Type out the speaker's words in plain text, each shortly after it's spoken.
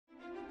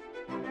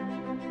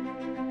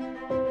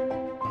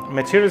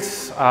MedSIR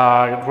is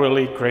a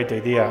really great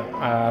idea.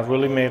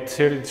 Really,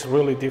 MedSIR is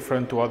really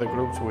different to other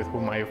groups with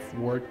whom I've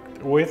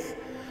worked with.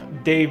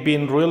 They've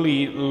been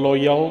really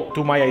loyal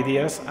to my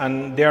ideas,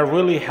 and they are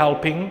really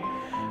helping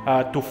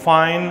to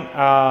find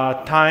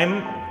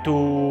time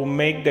to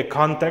make the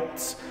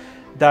contacts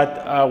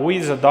that we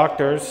as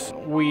doctors,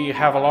 we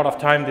have a lot of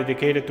time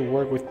dedicated to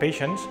work with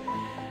patients.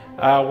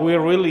 We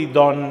really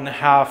don't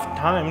have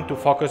time to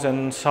focus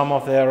on some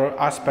of their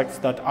aspects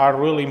that are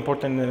really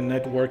important in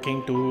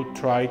networking to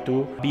try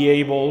to be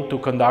able to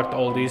conduct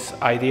all these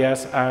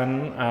ideas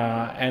and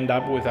end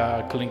up with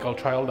a clinical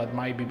trial that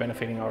might be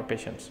benefiting our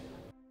patients.